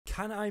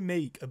can I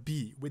make a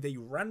beat with a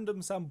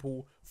random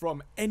sample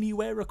from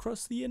anywhere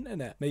across the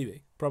internet?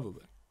 Maybe,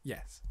 probably,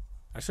 yes.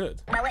 I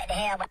should.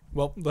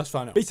 Well, let's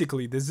find out.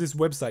 Basically, there's this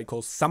website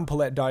called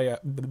Samplet.io,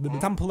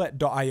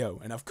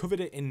 and I've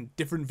covered it in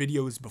different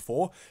videos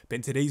before, but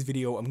in today's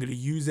video, I'm going to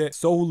use it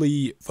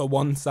solely for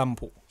one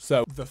sample.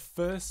 So, the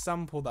first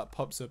sample that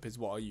pops up is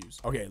what I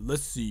use. Okay,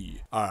 let's see.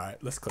 Alright,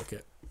 let's click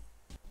it.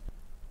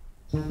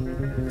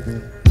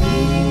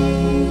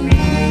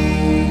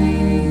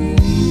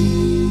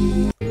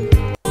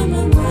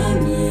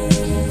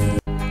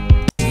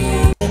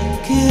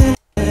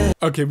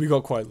 Okay, we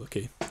got quite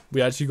lucky.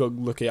 We actually got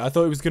lucky. I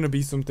thought it was going to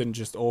be something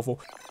just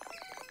awful.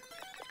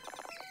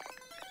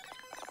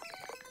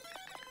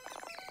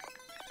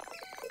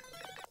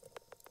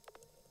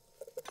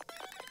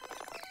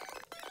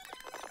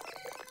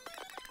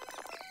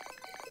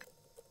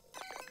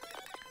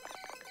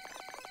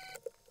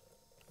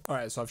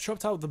 Alright, so I've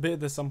chopped out the bit of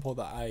the sample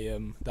that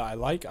I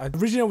like.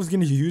 Originally I was going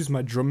to use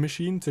my drum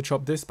machine to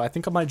chop this, but I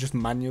think I might just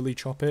manually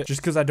chop it.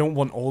 Just because I don't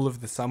want all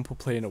of the sample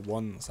playing at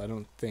once. I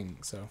don't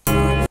think so.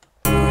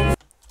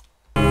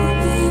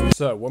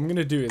 So what I'm going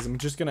to do is I'm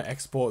just going to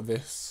export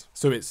this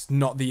so it's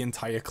not the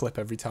entire clip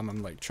every time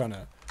I'm like trying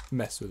to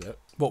mess with it.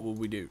 What will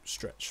we do?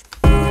 Stretch.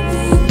 Yeah,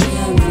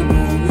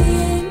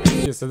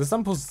 so the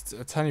sample's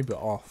a tiny bit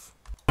off.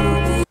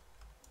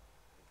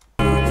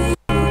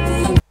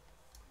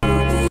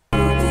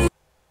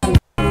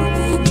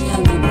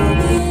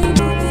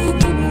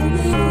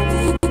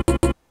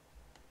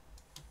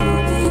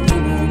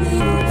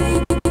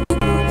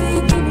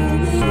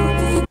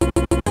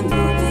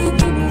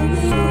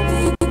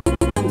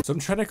 So I'm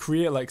trying to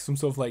create like some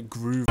sort of like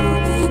groove.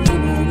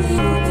 I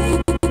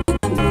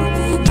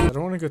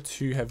don't want to go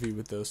too heavy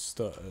with those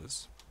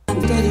stutters.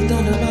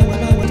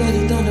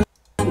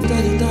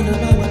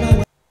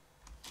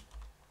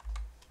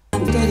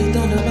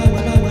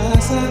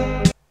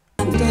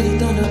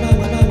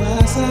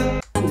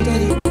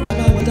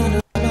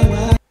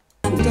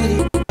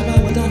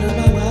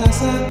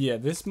 Yeah,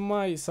 this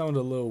might sound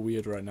a little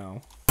weird right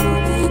now.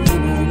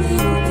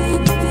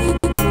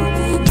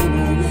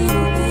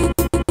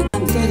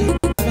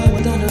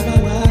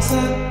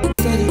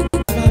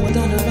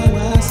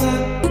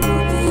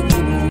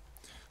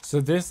 So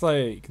this,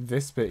 like,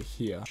 this bit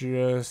here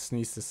just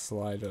needs to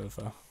slide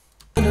over.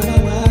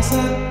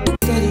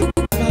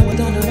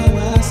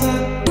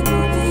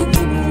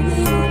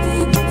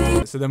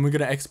 So then we're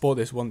going to export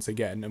this once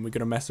again, and we're going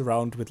to mess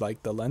around with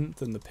like the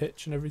length and the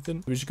pitch and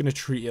everything. We're just going to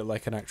treat it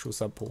like an actual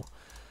sample.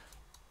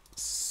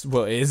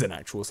 Well, it is an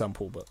actual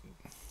sample, but...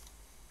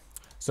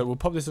 So we'll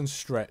pop this on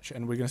stretch,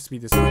 and we're going to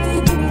speed this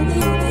up.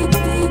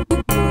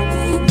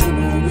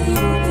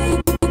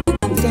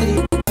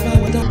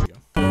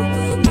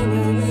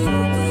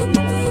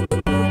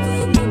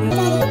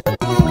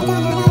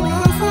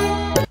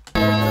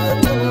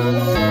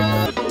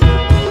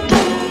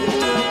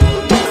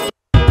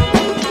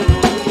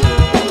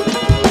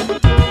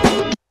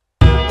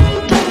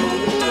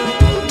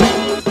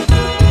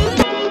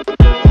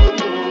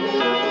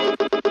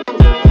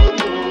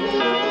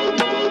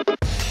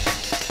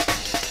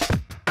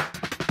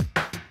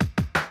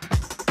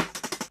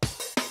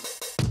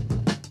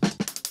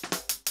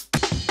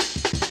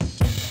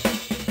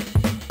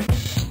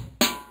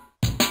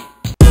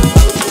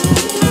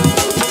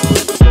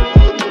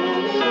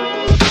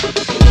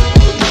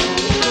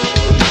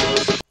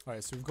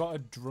 So we've got a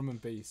drum and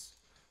bass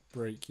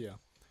break here,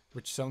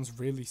 which sounds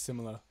really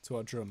similar to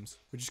our drums.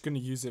 We're just going to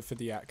use it for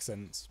the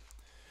accents.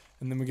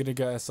 And then we're going to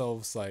get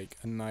ourselves like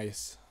a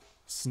nice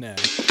snare.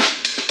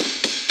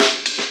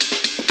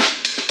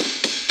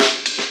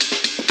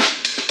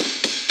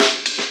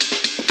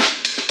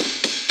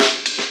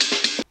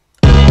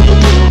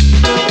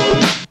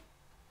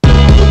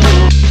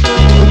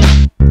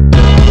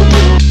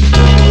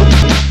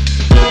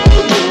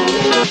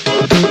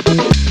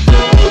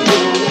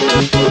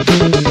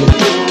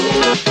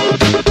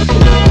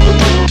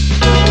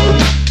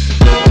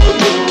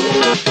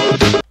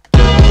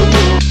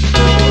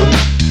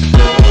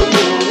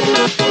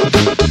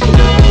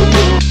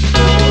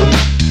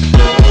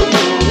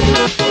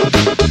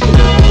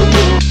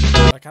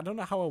 I don't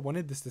know how I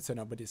wanted this to turn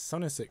out, but it's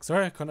sounding sick.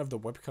 Sorry I can't have the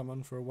webcam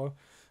on for a while.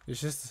 It's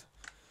just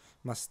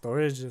my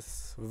storage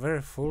is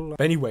very full.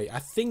 But anyway, I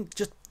think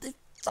just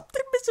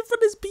something missing from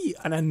this beat,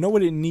 and I know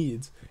what it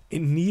needs.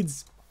 It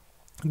needs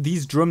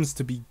these drums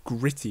to be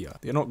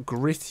grittier. They're not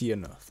gritty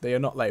enough. They are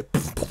not like...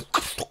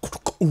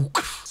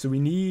 So we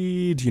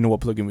need... You know what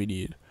plugin we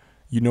need?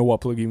 You know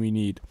what plugin we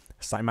need?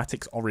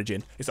 Cymatics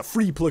Origin. It's a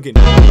free plugin.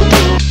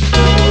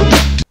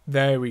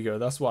 There we go.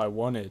 That's what I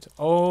wanted.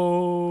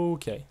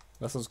 Okay.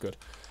 That sounds good.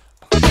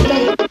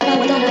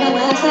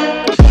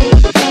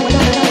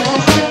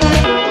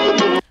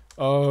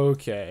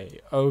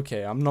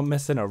 Okay, I'm not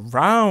messing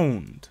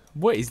around.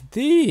 What is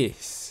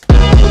this?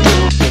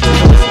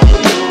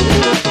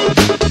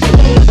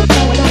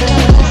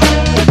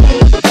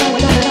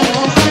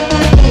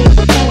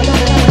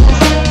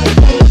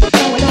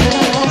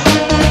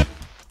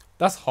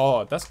 That's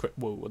hard. That's quick.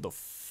 Whoa, what the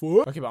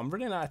fuck? Okay, but I'm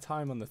running out of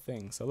time on the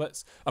thing. So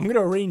I'm going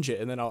to arrange it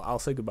and then I'll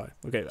say goodbye.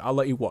 Okay, I'll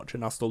let you watch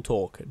and I'll still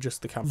talk.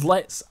 Just the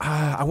camera.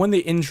 I want the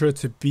intro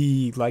to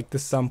be like the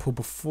sample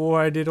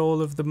before I did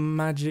all of the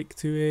magic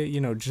to it.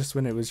 You know, just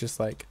when it was just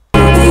like.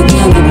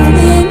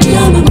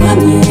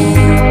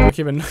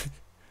 Okay, but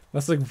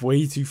that's like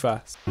way too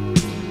fast.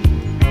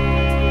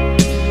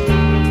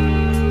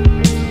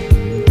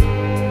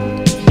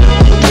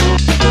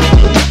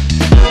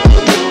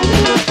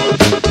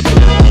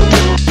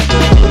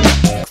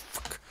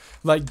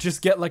 Like,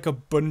 just get like a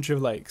bunch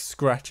of like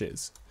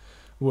scratches.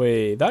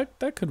 Wait,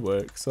 that could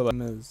work. So like,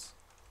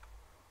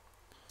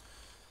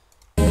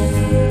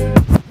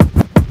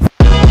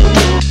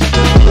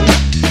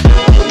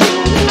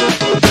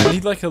 I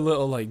need like a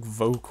little like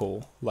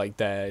vocal like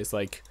there. It's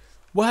like,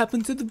 what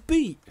happened to the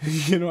beat?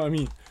 You know what I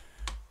mean?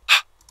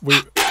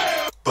 Wait,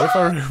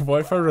 what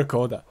if I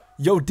record that?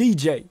 Yo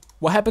DJ,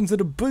 what happened to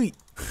the beat?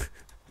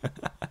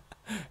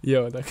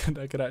 Yo, that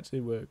could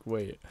actually work.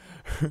 Wait.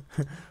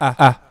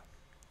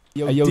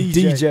 Yo,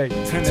 DJ,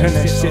 turn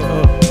that shit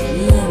up.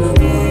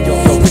 Yo,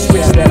 which way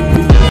that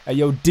beat? Hey,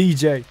 yo,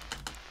 DJ.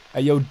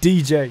 Hey, yo,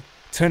 DJ,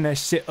 turn that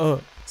shit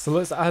up. So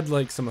let's add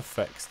like some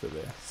effects to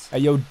this. Hey,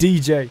 yo,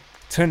 DJ,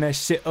 turn that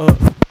shit up.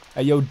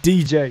 Hey, yo,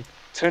 DJ,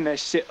 turn that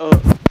shit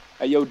up.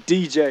 Hey, yo,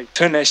 DJ,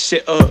 turn that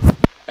shit up.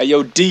 Hey,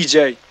 yo,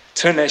 DJ,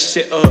 turn that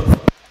shit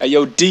up. Hey,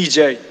 yo,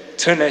 DJ,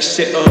 turn that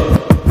shit up.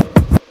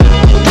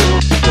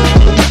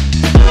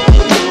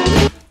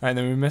 Alright,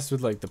 then we mess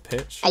with like the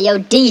pitch. Hey, yo,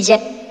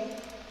 DJ.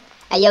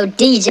 Hey, yo,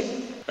 DJ.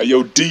 Hey,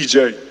 yo,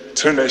 DJ,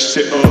 turn that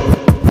shit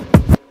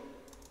up.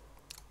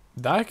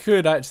 That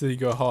could actually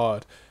go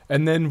hard.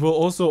 And then we'll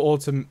also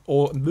Hey,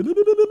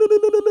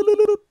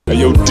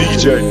 yo,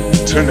 DJ,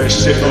 turn that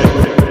shit up.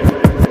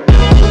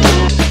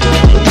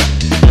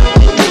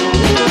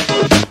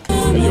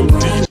 Hey, yo,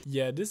 DJ.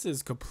 Yeah, this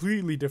is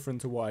completely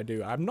different to what I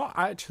do. I'm not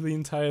actually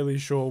entirely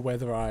sure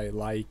whether I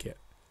like it.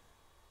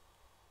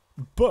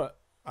 But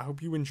I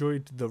hope you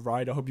enjoyed the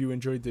ride. I hope you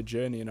enjoyed the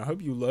journey, and I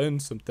hope you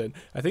learned something.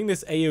 I think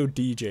this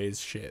AODJ is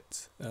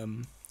shit.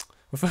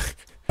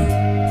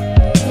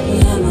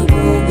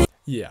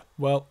 Yeah,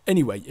 well,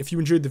 anyway, if you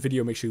enjoyed the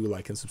video, make sure you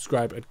like and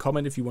subscribe and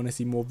comment if you want to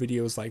see more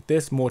videos like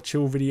this, more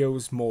chill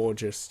videos, more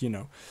just, you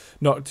know,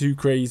 not too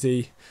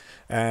crazy.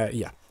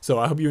 Yeah, so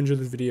I hope you enjoyed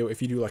this video.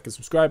 If you do, like and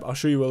subscribe. I'll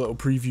show you a little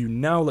preview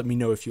now. Let me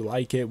know if you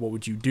like it. What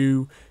would you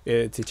do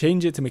to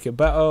change it, to make it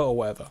better, or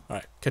whatever. All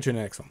right, catch you in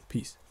the next one.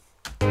 Peace.